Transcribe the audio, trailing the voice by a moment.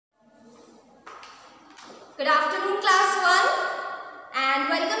Good afternoon class 1 and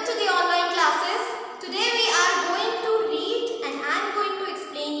welcome to the online classes. Today we are going to read and I am going to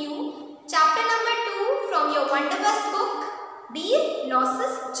explain you chapter number 2 from your Wonderbus book, Beer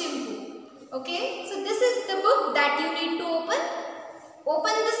Losses Chimpu. Okay, so this is the book that you need to open.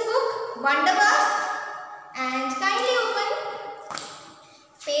 Open this book, Wonderbus, and kindly open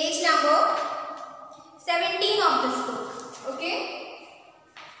page number 17 of this book. Okay.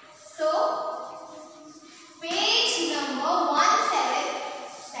 So, page number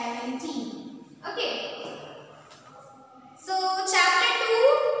 1717. Okay. So, chapter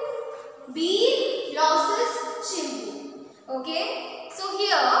 2, Beer Losses Chimpu. Okay. So,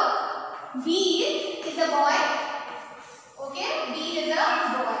 here, Beer is a boy. Okay. Beer is a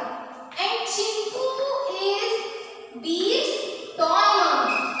boy. And Chimpu is Beer's toy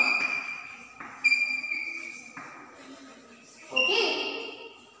monkey. Okay.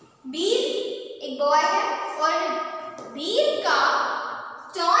 बीर एक boy है और बीर का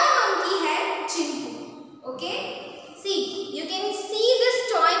toy monkey है Chimpu. Okay, C you can see this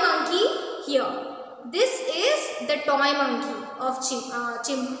toy monkey here. This is the toy monkey of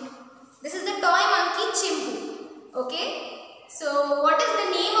Chimpu. This is the toy monkey Chimpu. Okay, so what is the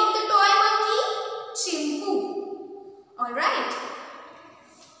name of the toy monkey? Chimpu. Alright,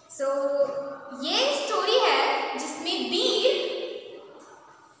 सो ये story है जिसमें बीर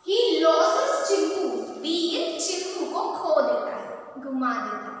He loses Chimpu. Beer Chimpu को खो देता है, घुमा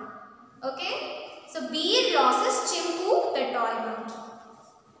देता है. Okay, so Beer loses Chimpu, the toy monkey.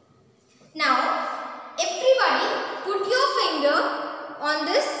 Now, everybody, put your finger on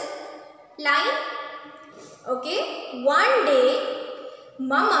this line. Okay, one day,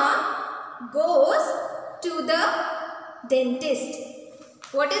 Mama goes to the dentist.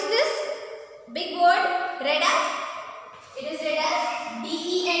 What is this big word? Read as? It is read as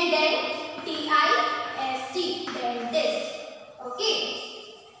D-E-N-T-I-S-T, dentist. Okay.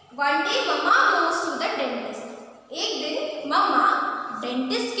 One day Mama goes to the dentist. एक दिन मम्मा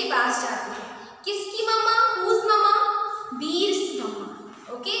dentist के पास जाती है. किसकी मम्मा? Whose mama? Beer's mama.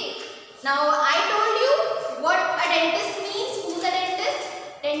 Okay. Now I told you what a dentist means. Who's a dentist?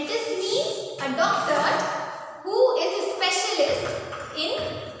 Dentist means a doctor who is a specialist in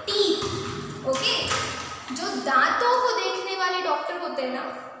teeth. Okay. जो दांतों को देखने वाले डॉक्टर होते हैं ना,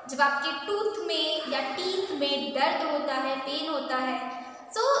 जब आपके टूथ में या टीथ में दर्द होता है, पेन होता है,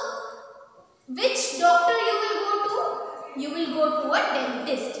 सो विच doctor you will go to? You will go to a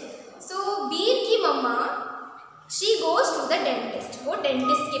dentist. सो बीर की मम्मा she goes to the dentist. वो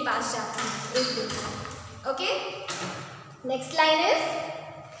डेंटिस्ट के पास जाती है एक दिन. Okay, next line is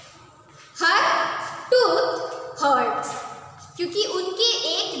her tooth hurts. क्योंकि उनके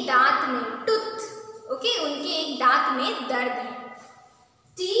एक दांत में टूथ, ओके, उनके एक दांत में दर्द है.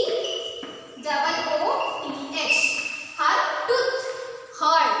 T-double-O-T-H, हर टूथ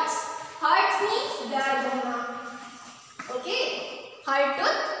हर्ट्स. हर्ट्स मीन्स दर्द होना. ओके, हर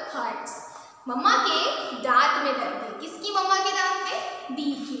टूथ हर्ट्स. मम्मा के दांत में दर्द है. किसकी मम्मा के दांत में?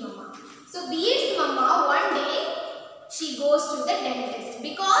 बीर की मम्मा. सो बीर्स मम्मा one day she goes to the dentist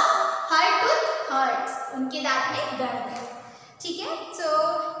because her tooth hurts. उनके दांत में दर्द है. ठीक है. So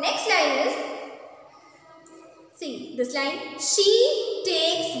next line is, see this line, she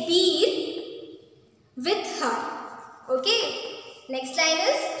takes Beer with her. Okay, next line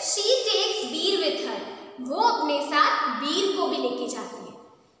is she takes Beer with her. वो अपने साथ बीर को भी लेके जाती है.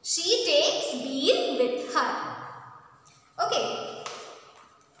 she takes Beer with her. Okay,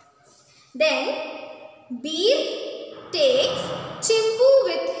 then Beer takes Chimpu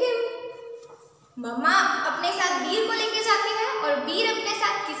with him. मम्मा अपने साथ बीर को लेके जाती है और बीर अपने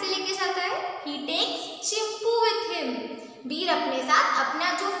साथ किसे लेके जाता है? He takes Chimpu with him. बीर अपने साथ अपना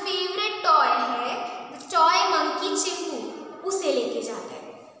जो फेवरेट टॉय है, टॉय मंकी चिंपू, उसे लेके जाता है.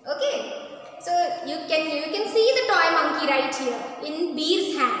 Okay, so you can see the toy monkey right here in Beer's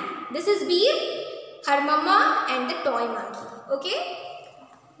hand. This is Beer, her mama and the toy monkey. Okay,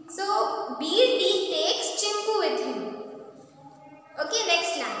 so Beer takes Chimpu with him. Okay,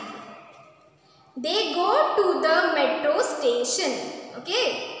 next line. They go to the metro station. Okay,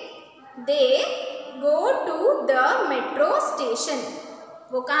 they go to the metro station.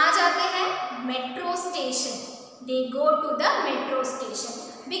 वो कहाँ जाते हैं? Metro station. They go to the metro station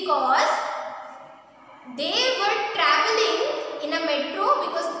because they were traveling in a metro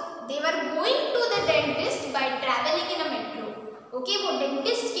because they were going to the dentist by traveling in a metro. Okay, वो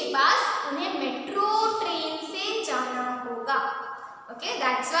dentist के पास उन्हें metro train से जाना होगा. Okay,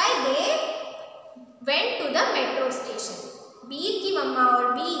 that's why they went to the metro station. बीर की मम्मा और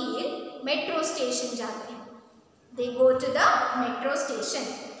बीर metro station जाते हैं. They go to the metro station.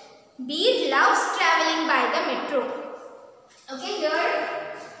 Beer loves traveling by the metro. Okay, here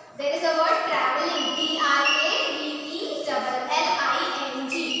there is a word traveling. Traveling.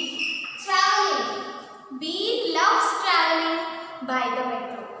 Traveling. Beer loves traveling by the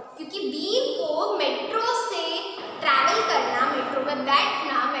metro. क्योंकि बीर को metro से travel करना, metro में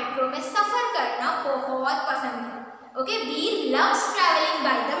बैठना, metro में सफर करना बहुत पसंद है. Okay, beer loves traveling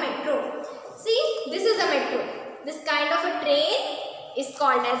by the metro. See, this is a metro. This kind of a train is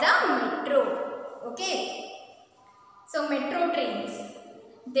called as a metro. Okay, so metro trains,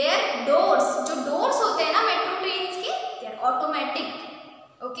 their doors, जो doors होते हैं ना मेट्रो ट्रेन्स के, they are automatic.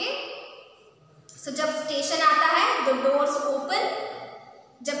 Okay, so जब station आता है the doors open.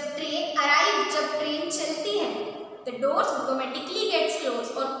 जब train arrive, जब ट्रेन चलती है the doors automatically gets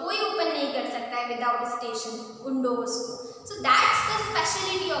closed और कोई ओपन नहीं कर सकता है without स्टेशन उन doors को. So that's the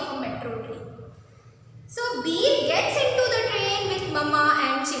speciality of a metro train. So Beer gets into the train with Mama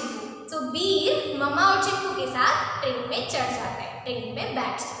and Chimpu. So Beer mama और चिंपू के साथ ट्रेन में चढ़ जाता है, ट्रेन में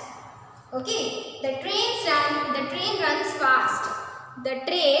बैठ जाता है. Okay, the train runs fast. The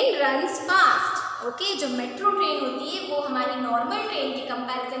train runs fast. Okay, जो मेट्रो ट्रेन होती है वो हमारी नॉर्मल ट्रेन के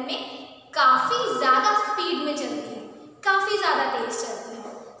कंपैरिजन में काफी ज्यादा स्पीड में चलती है, काफी ज्यादा तेज चलती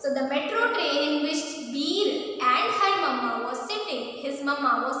है. So the metro train in which Beer and his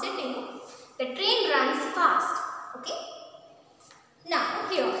mama was sitting, the train runs fast. Okay. Now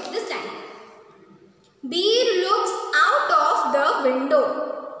here this line. Beer looks out of the window.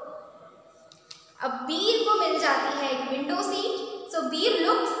 अब Beer को मिल जाती है एक window seat. So Beer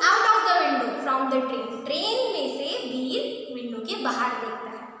looks out of the window from the train. Train में से Beer window के बाहर देखता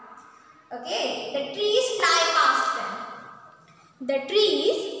है. Okay. The trees fly past them. The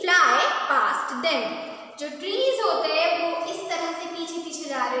trees fly past them. जो trees होते हैं वो इस तरह से पीछे पीछे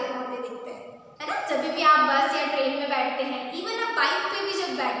जा रहे होते दिखते हैं, है ना. जब भी आप बस या ट्रेन में बैठते हैं, इवन आप बाइक पे भी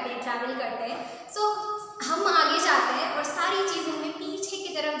जब बैठते हैं, ट्रैवल करते हैं, सो हम आगे जाते हैं और सारी चीजें हमें पीछे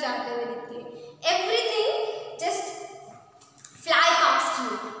की तरफ जाते हुए दिखती है. Everything just fly past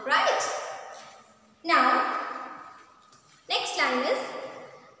you, right? Now, next line is,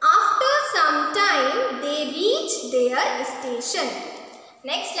 after some time they reach their station.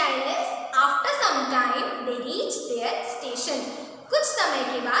 Next line is, after some time they reach their station. कुछ समय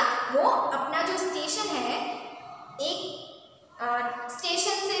के बाद वो अपना जो स्टेशन है, एक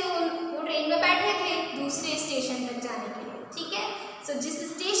स्टेशन से वो ट्रेन में बैठे थे दूसरे स्टेशन तक जाने के लिए. ठीक है, सो जिस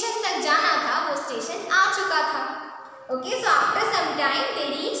स्टेशन तक जाना था वो स्टेशन आ चुका था. Okay, so after some time they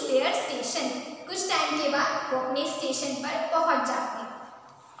reach their station. कुछ टाइम के बाद वो अपने स्टेशन पर पहुंच जाते हैं.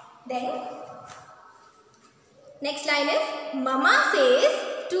 Then next line is, Mama says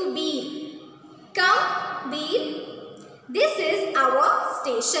to Beer, come Beer, this is our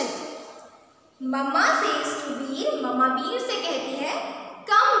station. Mama says to Beer, mamma Beer से कहती है,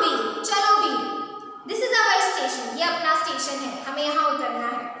 come Beer, चलो Beer, this is our station, ये अपना स्टेशन है, हमें यहाँ उतरना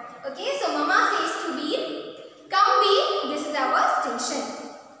है. Okay, so Mama says to Beer, come Beer, this is our station.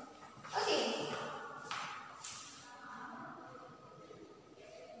 Okay.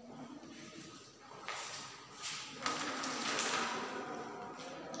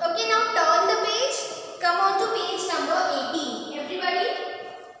 Okay, now turn the page. Come on to page number 18. Everybody,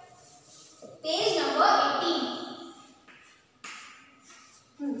 page number 18.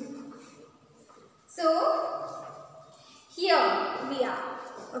 So here we are.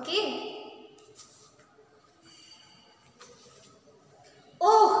 Okay.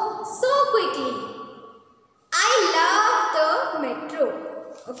 Oh, so quickly. I love the metro.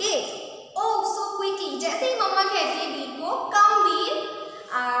 Okay. Oh, so quickly. जैसे ही मम्मा कहती है बीर को, come Beer,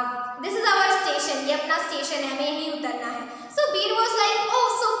 this is our station. ये अपना station है, हमें यहीं उतरना है. So Beer was like, oh,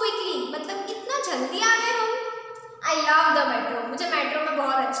 so quickly. मतलब इतना जल्दी आ गए हम. I love the metro. मुझे मेट्रो में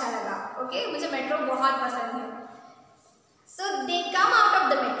बहुत अच्छा लगा. Okay, मुझे मेट्रो बहुत पसंद है. So they come out of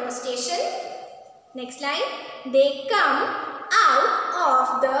the metro station. Next line. They come out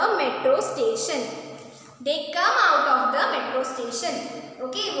of the metro station. They come out of the metro station.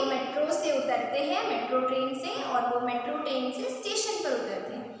 Okay, वो मेट्रो से उतरते हैं, मेट्रो ट्रेन से, और वो मेट्रो ट्रेन से स्टेशन पर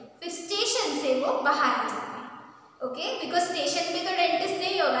उतरते हैं. फिर स्टेशन से वो बाहर आ जाते हैं. ओके, बिकॉज स्टेशन पे तो डेंटिस्ट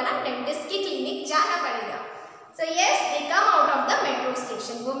नहीं होगा ना, डेंटिस्ट की क्लिनिक जाना पड़ेगा. So yes, they come out of the metro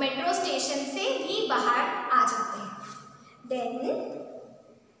station. वो मेट्रो स्टेशन से भी बाहर आ जाते हैं. Then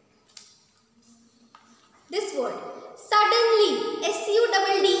this word suddenly,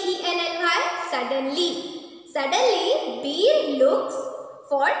 SUDDENLY, suddenly. Suddenly Beer looks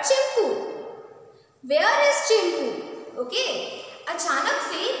for Chimpu. Where is Chimpu? Okay, अचानक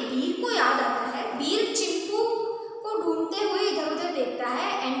से Beer को याद आता है. Beer चिंपू को ढूंढते हुए इधर उधर देखता है,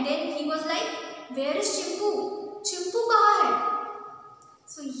 and then he was like, where is Chimpu? Chimpu कहाँ है?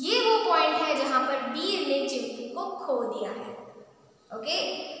 सो ये वो पॉइंट है जहां पर बीर ने चिंपू को खो दिया है। Okay,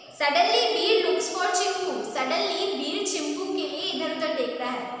 suddenly Bir looks for Chimpu. Suddenly बीर चिंपू के लिए इधर उधर देखता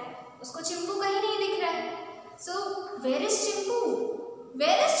है, उसको चिंपू कहीं नहीं दिख रहा है। So where is Chimpu?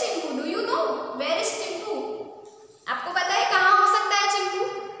 Where is Chimpu? Do you know where is Chimpu? आपको पता है कहाँ हो सकता है चिंपू?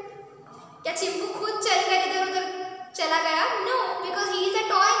 क्या चिंपू खुद चलकर इधर उधर चला गया? No, because he is a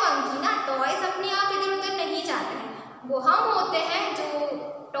toy monkey ना। टॉयज अपने आप इधर उधर नहीं जाते हैं, वो हम होते हैं जो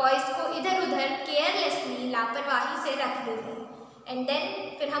टॉयज को इधर उधर केयरलेसली, लापरवाही से रख देते हैं, एंड देन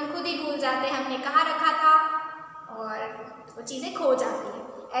फिर हम खुद ही भूल जाते हैं हमने कहाँ रखा था और वो चीज़ें खो जाती हैं।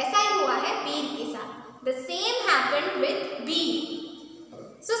 ऐसा ही हुआ है बीर के साथ। The same happened with Bir.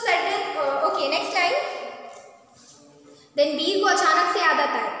 So sudden, okay next line. Then बीर को अचानक से याद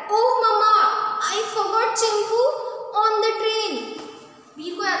आता है, ओह मम्मा, I forgot Chimpu on the train.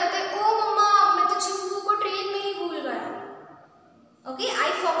 बीर को याद आता है, ओह मम्मा, मैं तो चिंपू को ट्रेन में ही भूल गया। ओके,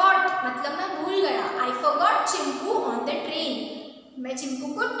 आई फॉरगॉट मतलब मैं भूल गया। I forgot Chimpu on the train, मैं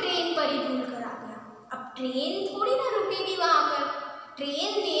चिंपू को ट्रेन पर ही भूल कर आ गया। अब ट्रेन थोड़ी ना रुकेगी वहां पर।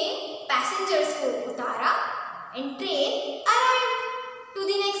 ट्रेन ने पैसेंजर्स को उतारा and train arrived to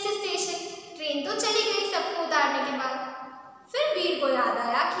the next station. Train तो चली गई सबको उतारने के बाद। फिर बीर को याद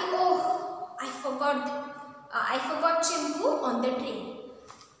आया कि ओह, I forgot Chimpu on the train.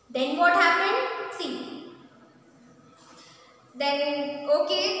 Then what happened? C, then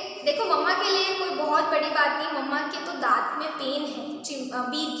okay, देखो मम्मा के लिए कोई बहुत बड़ी बात नहीं, मम्मा के तो दांत में पेन है,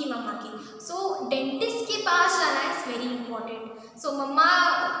 बीर की मम्मा की। सो डेंटिस्ट के पास जाना इज वेरी इंपॉर्टेंट। सो मम्मा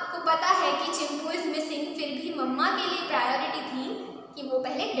को पता है कि चिंपू इज मिसिंग, फिर भी मम्मा के लिए प्रायोरिटी थी कि वो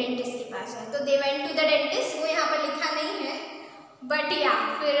पहले डेंटिस्ट के पास जाए। तो they went to the dentist. वो यहाँ पर लिखा नहीं है, बट या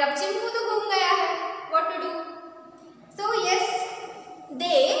फिर अब चिंपू तो घूम गया है, what to do? So yes,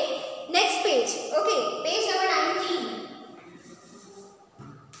 they next page. Okay, page number 19।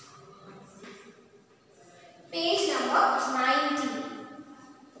 Page number 19.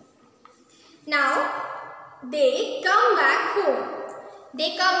 Now they come back home. They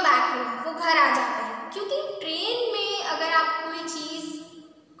come back home. वो घर आ जाते हैं, क्योंकि ट्रेन में अगर आप कोई चीज़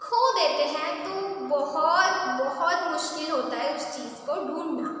खो देते हैं तो बहुत बहुत मुश्किल होता है उस चीज़ को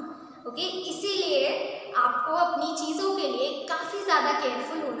ढूंढना। ओके, इसीलिए आपको अपनी चीज़ों के लिए काफ़ी ज़्यादा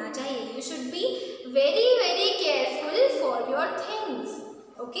केयरफुल होना चाहिए। You should be very very careful for your things.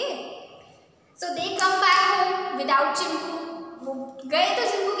 Okay, so they come back home without Chimpu. वो गए तो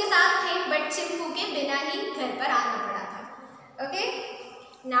चिंपू के साथ थे, बट चिंपू के बिना ही घर पर आना पड़ा था। Okay,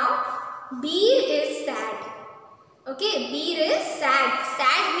 now Bir is sad. Okay, Bir is sad.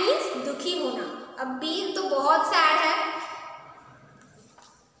 Sad means दुखी होना। अब बीर तो बहुत सैड है।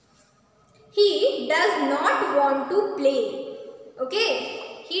 He does not want to play. Okay,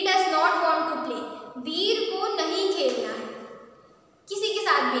 he does not want to play. बीर को नहीं खेलना है, किसी के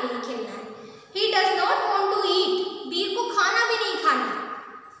साथ भी नहीं खेलना है। He does not want to eat. बीर को खाना भी नहीं खाना।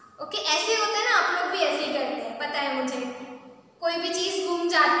 ओके, ऐसे होता है ना, आप लोग भी ऐसे ही करते हैं, पता है मुझे। कोई भी चीज़ गुम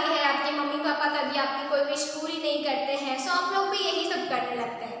जाती है, आपके मम्मी पापा कभी आपकी कोई विश पूरी नहीं करते हैं, सो आप लोग भी यही सब करने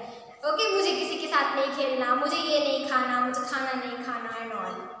लगते हैं। ओके, मुझे किसी के साथ नहीं खेलना, मुझे ये नहीं खाना, मुझे खाना नहीं खाना एंड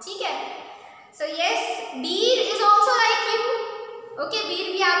ऑल। ठीक है, so yes, Bir is also like you. Okay,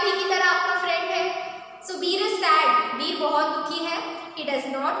 बीर भी आप ही की तरह आपका फ्रेंड है। सो बीर इज सैड। बीर बहुत दुखी है। He does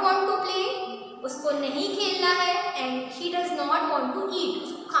not want to play. उसको नहीं खेलना है, and he does not want to eat.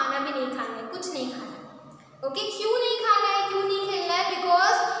 उसको खाना भी नहीं खाना है, कुछ नहीं खाना है। ओके, क्यों नहीं खाना है, क्यों नहीं खेलना है?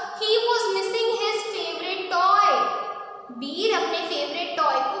 Because he was missing his favorite toy. बीर अपने फेवरेट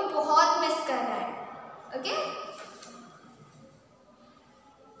टॉय को बहुत मिस कर रहा है। Okay,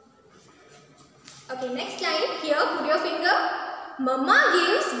 okay, next line. Here, put your finger. Mama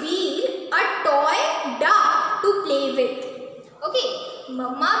gives Beer a toy duck to play with. Okay,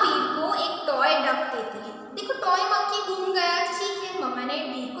 मम्मा बीर को एक टॉय डक देती है। देखो, टॉय मंकी घूम गया, ठीक है, मम्मा ने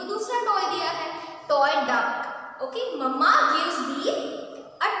बीर को दूसरा टॉय दिया है, toy duck. Okay, mamma gives Bir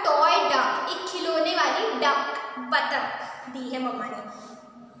a toy duck, एक खिलौने वाली डक, बतख दी है मम्मा ने।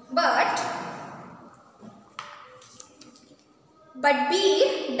 But Bir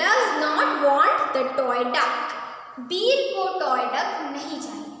does not want the toy duck. बीर को टॉय डक नहीं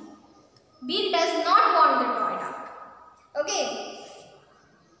चाहिए। बीर does not want the toy duck. Okay,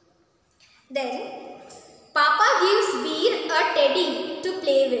 then Papa gives Beer a teddy to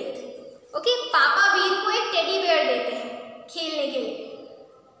play with. Okay, पापा बीर को एक टेडी बेयर देते हैं खेलने के लिए।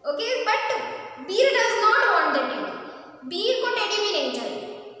 Okay, but Beer does not want the teddy. बीर को टेडी भी नहीं चाहिए।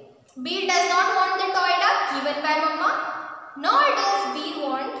 Beer does not want the toy duck given by Mama, nor does Beer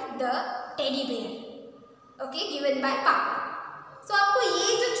want the teddy bear. Okay, given by Papa. तो आपको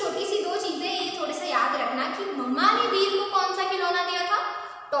ये जो छोटी सी दो चीज़ें ये थोड़े से याद रखना कि मम्मा ने बीर को कौन सा खिलौना दिया था,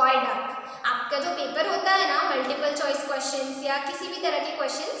 टॉय डक। आपका जो पेपर होता है ना, मल्टीपल चॉइस क्वेश्चंस या किसी भी तरह के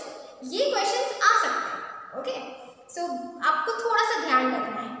क्वेश्चंस, ये क्वेश्चंस आ सकते हैं। ओके, सो आपको थोड़ा सा ध्यान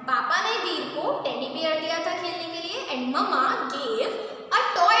रखना है। पापा ने वीर को टेडी बियर दिया था खेलने के लिए and mamma gave a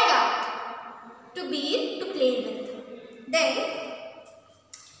toy duck to Veer to play with. Then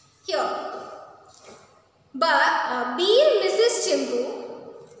here Veer Mrs Chimpu.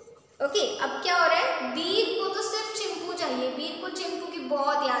 Okay, अब क्या हो रहा है, वीर को तो सिर्फ चिंपू चाहिए, वीर को चिंपू की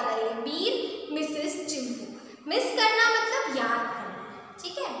बहुत याद आ रही है। वीर मिसेस चिंपू, मिस करना मतलब याद करना,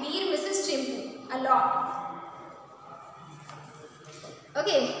 ठीक है। वीर Mrs Chimpu a lot.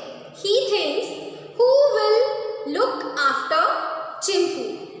 Okay, he thinks who will look after Chimpu,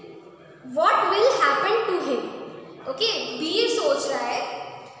 what will happen to him. Okay, वीर सोच रहा है।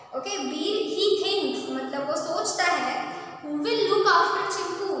 ओके, वीर ही थिंक्स मतलब वो सोचता है, who will look after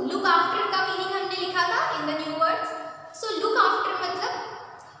Chimpu. look after का मीनिंग हमने लिखा था in the new words, so look after मतलब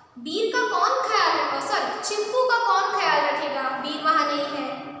वीर का कौन ख्याल रखेगा, सॉरी चिंपू का कौन ख्याल रखेगा, वीर वहां नहीं है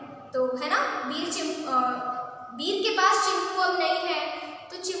तो, है ना। वीर के पास चिंपू अब नहीं है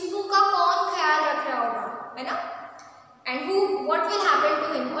तो चिंपू का कौन ख्याल रख रहा होगा, है ना। And what will happen to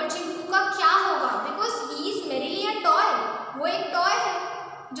him, और चिंपू का क्या होगा, because he is merely a toy, वो एक टॉय है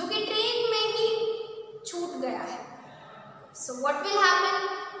जो कि ट्रेन में ही छूट गया है। सो व्हाट विल हैपन,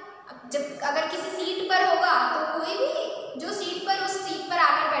 जब अगर किसी सीट पर होगा तो कोई भी जो सीट पर उस सीट पर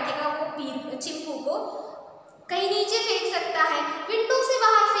आकर बैठेगा वो चिंपू को कहीं नीचे फेंक सकता है, विंडो से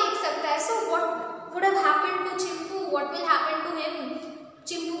बाहर फेंक सकता है। So what would have happened to Chimpu, what will happen to him,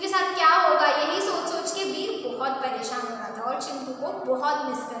 Chimpu के साथ क्या होगा, यही सोच सोच के वीर बहुत परेशान हो रहा था और चिंपू को बहुत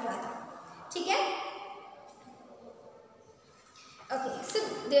मिस कर रहा था, ठीक है। Okay, so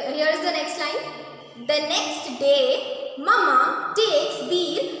here is the next line. The next day, Mama takes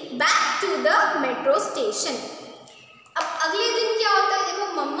Veer back to the metro station. अब अगले दिन क्या होता है, देखो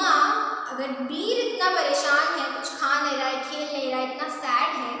मम्मा, अगर वीर इतना परेशान है, कुछ खा नहीं रहा है, खेल नहीं रहा है, इतना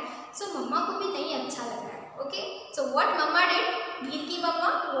सैड है, सो मम्मा को भी नहीं अच्छा लग रहा है। Okay, so what mamma did, वीर की मम्मा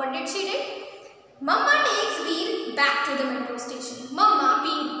what did she did, mamma takes Veer back to the metro station. मम्मा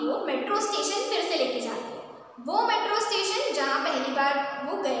वीर को मेट्रो स्टेशन फिर से लेके जाती है, वो मेट्रो स्टेशन जहाँ पहली बार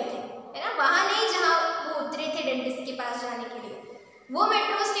वो गए थे, है ना, वहाँ नहीं जहाँ वो उतरे थे डेंटिस्ट के पास जाने के लिए, वो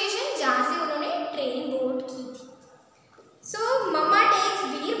मेट्रो स्टेशन जहाँ से उन्होंने ट्रेन बोर्ड की थी। सो मम्मा takes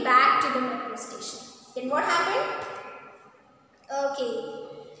Veer back to the metro station. Then what happened, okay,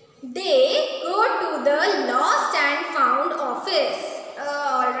 they go to the lost and found office.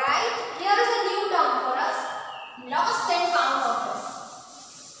 Alright, here is a new term for us, lost and found office.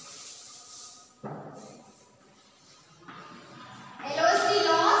 LOST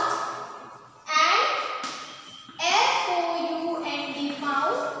lost and FOUND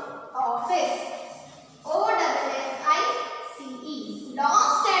found office, OFFICE,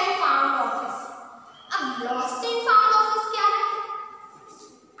 lost and found office। अब lost and found office क्या है,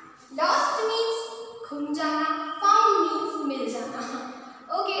 lost means खो जाना, found means मिल जाना।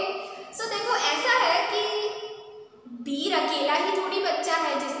 Okay, सो देखो ऐसा है कि वीर अकेला ही थोड़ी बच्चा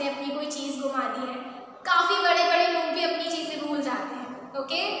है जिसने अपनी कोई चीज गुमा दी है, काफी बड़े बड़े लोग भी अपनी चीजें भूल जाते हैं।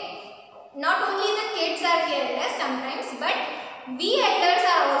 Okay, not only the kids are careless sometimes, but we elders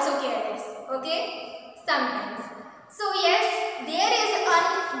are also careless, okay, sometimes. So yes, there is an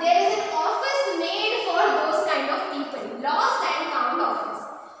office made for those kind of people, lost and found office.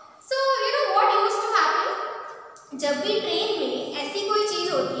 So you know what used to happen, जब भी train में ऐसी कोई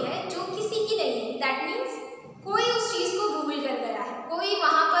चीज होती है जो किसी की नहीं है, दैट मीन्स कोई उस चीज को भूल कर गया है, कोई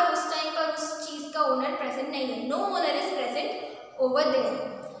वहां पर उस टाइम पर उस चीज का ओनर प्रेजेंट नहीं है, no owner is present over there,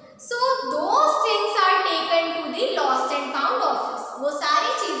 so those things are taken to the lost and found office. वो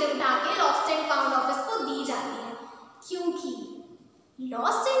सारी चीजें उठा के लॉस्ट एंड फाउंड ऑफिस को दी जाती है, क्योंकि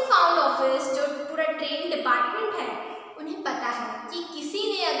लॉस्ट एंड फाउंड ऑफिस जो पूरा ट्रेन डिपार्टमेंट है, उन्हें पता है कि किसी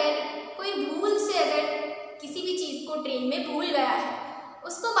ने अगर कोई भूल से अगर किसी भी चीज को ट्रेन में भूल गया है,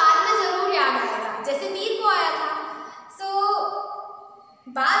 उसको बाद में जरूर याद आएगा, जैसे वीर को आया था। सो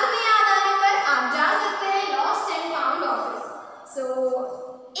बाद में याद आने पर आप जा सकते हैं लॉस्ट एंड फाउंड ऑफिस। सो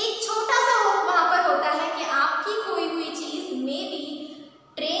एक छोटा सा होप वहां पर होता है कि आपकी खोई हुई चीज में भी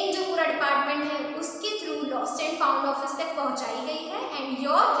ट्रेन जो पूरा डिपार्टमेंट है उसके through lost and found office तक पहुंचाई गई है and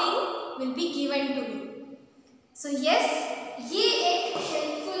your thing will be given to you. So yes, ये एक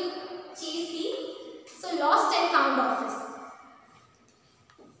हेल्पफुल चीज थी। So lost and found office,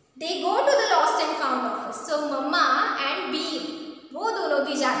 they go to the lost and found office. So mamma and वीर वो दोनों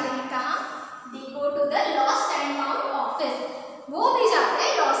भी जाते हैं कहाँ, दे go to the lost and found office, वो भी जाते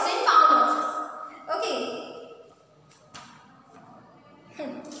हैं lost and found office. Okay,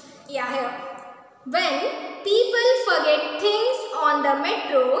 yeah, here when people forget things on the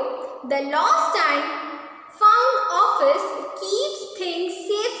metro, the lost and found office keeps things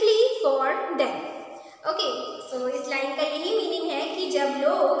safely for them. Okay, सो इस line का यही meaning है कि जब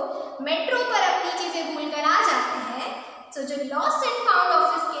लोग मेट्रो पर अपनी चीजें भूलकर आ जाते हैं, तो जो लॉस्ट एंड फाउंड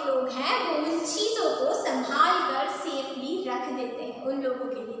ऑफिस के लोग हैं वो उन चीजों को संभाल कर सेफली रख देते हैं उन लोगों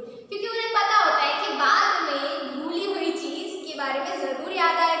के लिए, क्योंकि उन्हें पता होता है कि बाद में भूली हुई चीज के बारे में जरूर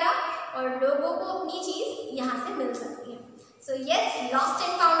याद आएगा और लोगों को अपनी चीज यहाँ से मिल सकती है. So yes, lost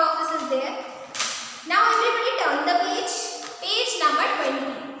and found office is there. Now everybody turn the page, page number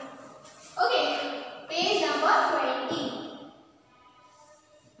 20. Okay, page number 20.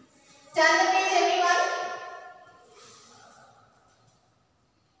 Turn the page everyone.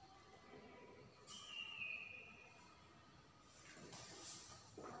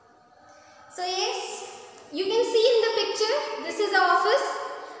 So yes, you can see in the picture, this is the office.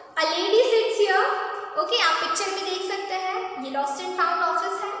 A lady sits here. Okay, आप picture में देख सकते हैं, ये lost and found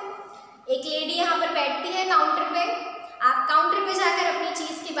office है. एक lady यहाँ पर बैठती है काउंटर पे. आप काउंटर पे जाकर अपनी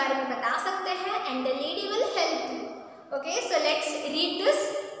चीज के बारे में बता सकते हैं and the lady will help you. Okay, so let's read this.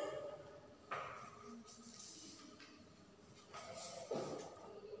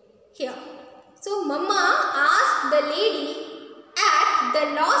 Here, so Mama asked the lady at the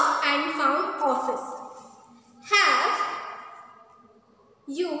lost and found office, have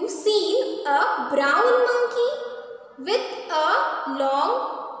you seen a brown monkey with a long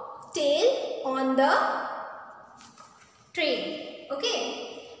tail on the train? Okay,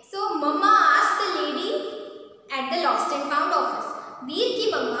 so Mama asked the lady at the lost and found office. वीर की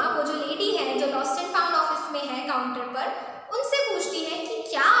मम्मा, वो जो lady है जो lost and found office में है counter पर, उनसे पूछती है कि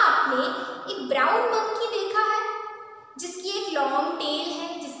क्या आपने एक ब्राउन मंकी देखा है जिसकी एक लॉन्ग टेल है,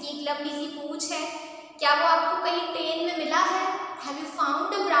 जिसकी एक लंबी सी पूंछ है? क्या वो आपको कहीं ट्रेन में मिला है? Have you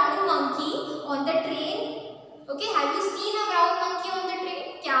found a brown monkey on the train? Okay, have you seen a brown monkey on the train?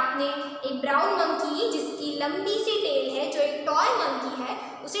 क्या आपने एक ब्राउन मंकी जिसकी लंबी सी टेल है, जो एक टॉय मंकी है,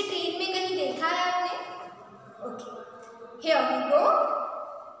 उसे ट्रेन में कहीं देखा है आपने? Okay, here we go.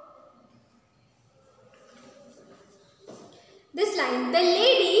 This line, the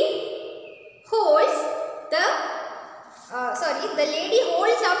lady holds the lady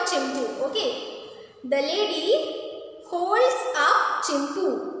holds up Chimpu. Okay, the lady holds up Chimpu.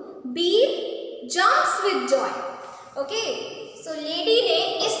 Beer jumps with joy. Okay, so lady ने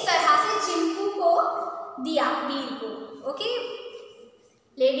इस तरह से चिंपू को दिया बीर को. Okay,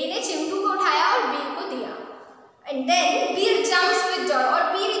 lady ने चिंपू को उठाया और बीर को दिया. And then beer jumps with joy. और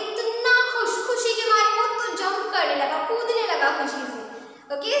बीर इतना खुशी के मारे वो तो जंप करने लगा, कूदने लगा खुशी से.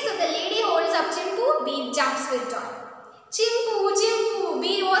 Okay, so the lady holds up Chimpu. Beer jumps with joy. Chimpu Chimpu,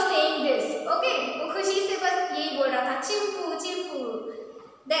 Bir was saying this. Okay, वो खुशी से बस यही बोल रहा था, Chimpu Chimpu.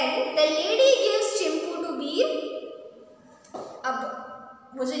 Then the lady gives Chimpu to बीर. अब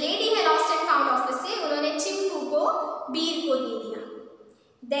वो जो लेडी है लॉस्ट एंड फाउंड ऑफिस से, उन्होंने चिंपू को बीर को दे दिया.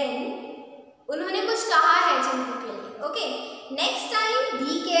 Then उन्होंने कुछ कहा है चिंपू के लिए. Okay, next time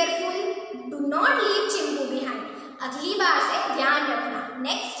be careful, do not leave Chimpu behind. अगली बार से ध्यान रखना.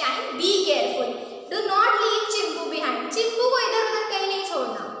 Next time be careful, do not leave Chimpu behind. Chimpu को इधर उधर कहीं नहीं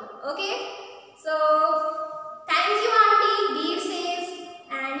छोड़ना. Okay, so thank you auntie, Bir says,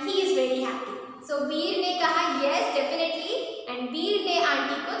 and he is very happy. So बीर ने कहा yes definitely, and बीर ने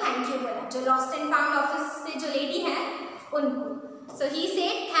आंटी को थैंक यू बोला, जो लॉस्ट एंड फाउंड ऑफिस से जो लेडी है उनको. So he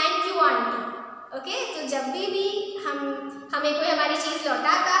said thank you auntie. Okay, तो जब भी हमें कोई हमारी चीज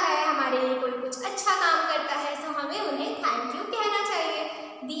लौटाता है, हमारे लिए कोई कुछ अच्छा काम करता है, तो हमें उन्हें थैंक यू कहना चाहिए.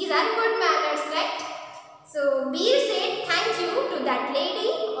 These are good manners, right? So Beer said thank you to that lady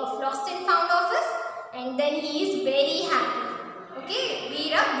of lost and found office, and then he is very happy. Okay,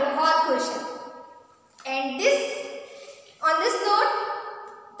 Beer अब बहुत खुश है. And on this note,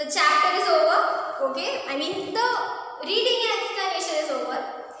 the chapter is over. Okay, I mean the reading and explanation is over.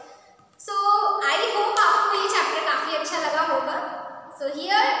 So I hope आपको ये chapter काफी अच्छा लगा होगा. So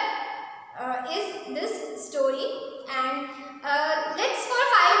here is this story, and let's for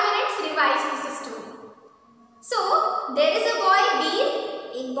 5 minutes revise this story. So there is a boy Beer.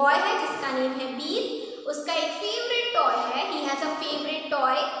 एक boy है जिसका name है Beer. उसका एक favorite toy है. He has a favorite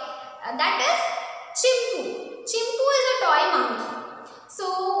toy that is Chimpu. Chimpu is a toy monkey. So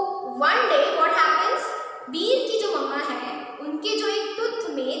one day what happens? Beer की जो मम्मा है, उनके जो एक टूथ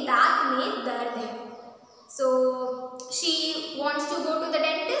में, दांत में दर्द है. So she wants to go to the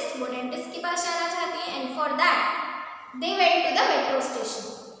dentist. वो डेंटिस्ट के पास जाना चाहती है, and for that they went to the metro station.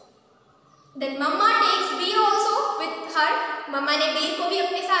 Then mama takes Beer also with her. मम्मा ने Beer को भी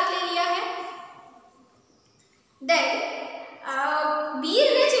अपने साथ ले लिया है. Then Beer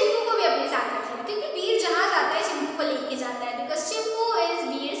ने चिंपू को भी अपने साथ रख लिया, क्योंकि Beer जहाँ जाता है चिंपू को लेके जाता है, because Chimpu is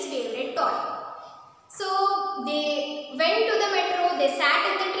Beer's sat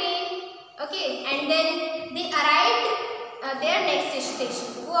in the train, okay, and then they arrived their next station.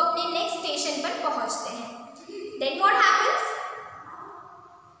 वो अपने next station पर पहुँचते हैं. Then what happens?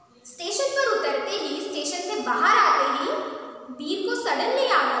 स्टेशन पर उतरते ही, स्टेशन से बाहर आते ही बीर को सडनली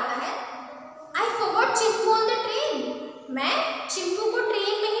याद आता है, I forgot Chimpu on the train. मैं चिंपू को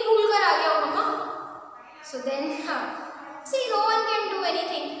ट्रेन में ही भूल कर आ गया हूँ मम्मा. So then see, no one can do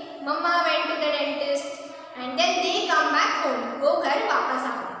anything. Mama went to the dentist and then they come back home. वो घर वापस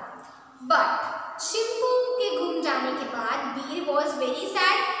आ गए. But चिंपू के गुम जाने के बाद बीर was very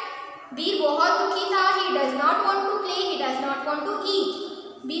sad. बीर बहुत दुखी था. He does not want to play. He does not want to eat.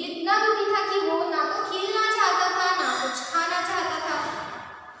 बीर इतना दुखी था कि वो ना तो खेलना चाहता था, ना कुछ खाना चाहता था.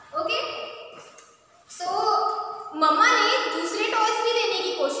 ओके, सो मम्मा ने दूसरे टॉयज भी देने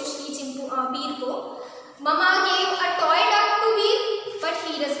की कोशिश की बीर को. मम्मा gave a toy duck to Bir, but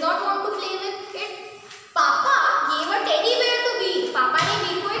he does not want to play with it. पापा gave a teddy bear to बीर. पापा ने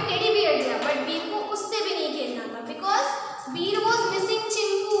बीर को एक टेडी बियर दिया, बट बीर को उससे भी नहीं खेलना था, because Bir was missing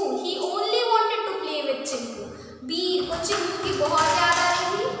Chimpu. He only wanted to play with Chimpu. बीर को चिंपू की बहुत याद आ रही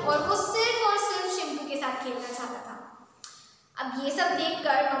थी और वो सिर्फ और सिर्फ चिंपू के साथ खेलना चाहता था. अब ये सब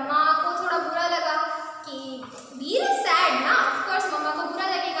देखकर मम्मा को थोड़ा बुरा लगा कि बीर इज सैड ना. ऑफ कोर्स मम्मा को बुरा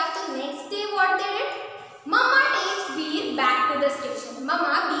लगेगा. तो next day what they did, mamma takes Bir back to the station.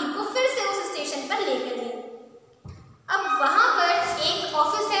 मम्मा बीर को फिर से उस स्टेशन पर लेकर गई. अब वहां पर एक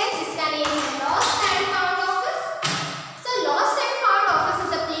ऑफिस है जिसका नेम है lost and found office. So lost and found office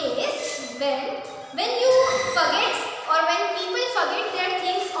is a place when you forget or when people forget their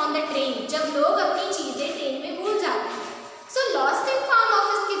things on the train. जब लोग अपनी चीजें ट्रेन में भूल जाते हैं. So lost and found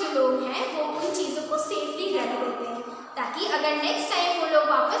office के जो लोग हैं वो उन चीजों को सेफली रख देते हैं, ताकि अगर नेक्स्ट टाइम वो लोग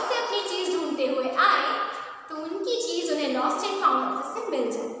वापस से अपनी चीज ढूंढते हुए आए तो उनकी चीज उन्हें लॉस्ट एंड फाउंड ऑफिस से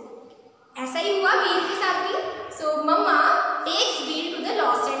मिल जाए. ऐसा ही हुआ बीर के साथ भी. So mamma takes Bir to the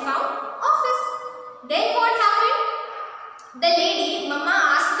lost and found office. Then what happened? The lady, mamma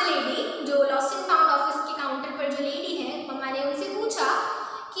asked the lady, जो lost and found office के काउंटर पर जो लेडी है, मम्मा ने उनसे पूछा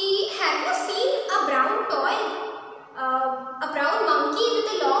कि have you seen a brown toy, a brown monkey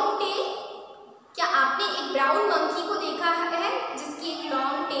with a long tail? क्या आपने एक ब्राउन मंकी को देखा है जिसकी एक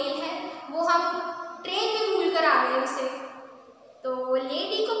लॉन्ग टेल है? वो हम ट्रेन में भूल कर आ गए उसे. तो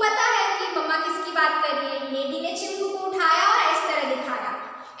लेडी को पता है कि मम्मा किसकी बात कर रही है. लेडी ने चिंपू को उठाया और इस तरह दिखाया,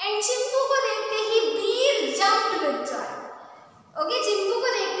 एंड चिंपू को देखते ही बीर jumped with Joy. Okay, Chimpu को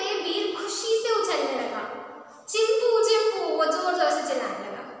देखते ही बीर खुशी से उछलने लगा. चिंपू चिंपू वो जोर जोर से चिल्लाने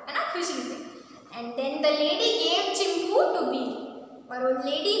लगा, है ना, खुशी से. And then the lady gave Chimpu to बीर. और वो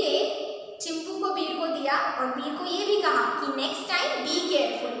लेडी ने चिंपू को बीर को दिया और बीर को ये भी कहा कि next time be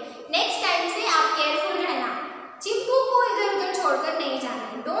careful. Next time से आप केयरफुल रहना. चिंपू को इधर उधर छोड़कर नहीं जाना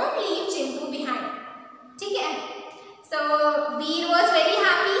है. Don't leave Chimpu behind. ठीक है. सो बीर was very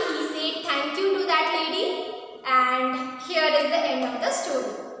happy. He said thank you to that lady. And here is the end of the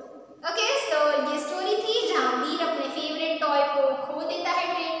story. Okay, so ये स्टोरी थी जहाँ बीर अपने फेवरेट टॉय को खो देता है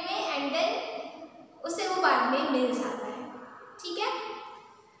ट्रेन में, एंड देन उसे वो बाद में मिल जाता है. ठीक है.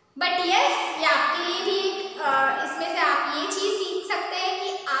 बट यस, ये आपके लिए भी एक इसमें से आप ये चीज़ सीख सकते हैं कि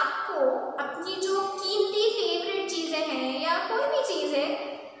आपको अपनी जो कीमती फेवरेट चीज़ें हैं या कोई भी चीज़ है,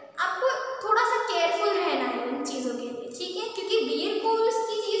 आपको थोड़ा सा केयरफुल रहना है उन चीज़ों के लिए. ठीक है, क्योंकि बीर को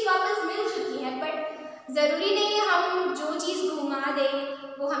उसकी चीज़ वापस मिल चुकी है, बट ज़रूरी नहीं है हम जो चीज़ घुमा दें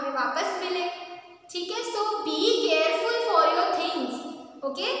वो हमें वापस मिले. ठीक है. सो be careful for your things.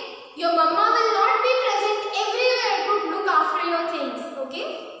 Okay, your mamma will not be present everywhere to look after your things. Okay,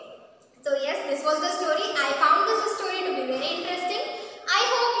 so yes, this was the story. I found this story to be very interesting. I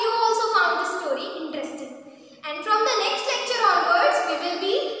hope you also found this story interesting. And from the next lecture onwards we will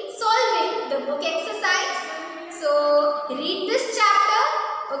be solving the book exercise. So read this chapter.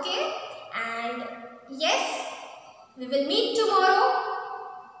 Okay, and yes, we will meet tomorrow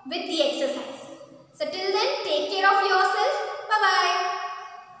with the exercise. So till then, take care of